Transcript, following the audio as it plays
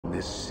in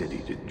this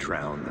city to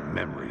drown the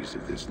memories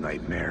of this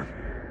nightmare,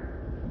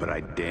 but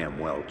I'd damn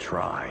well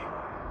try.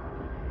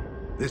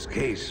 This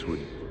case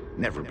would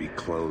never be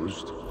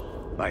closed.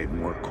 I had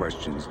more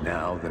questions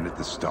now than at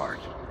the start.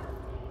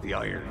 The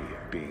irony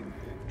of being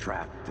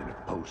trapped in a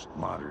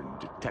postmodern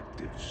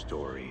detective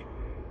story.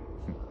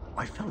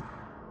 I felt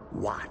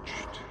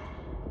watched.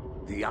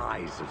 The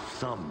eyes of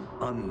some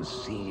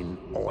unseen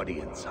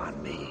audience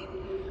on me.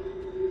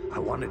 I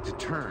wanted to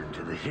turn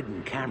to the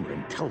hidden camera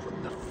and tell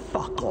them to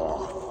fuck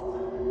off.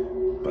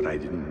 But I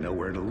didn't know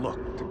where to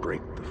look to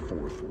break the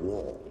fourth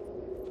wall.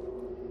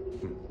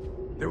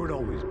 There would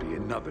always be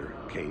another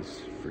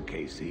case for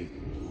Casey.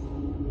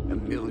 A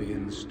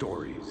million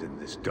stories in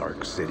this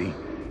dark city.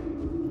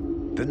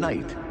 The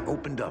night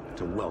opened up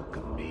to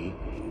welcome me.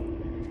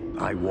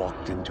 I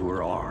walked into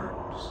her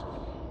arms.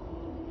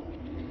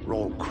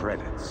 Roll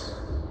credits.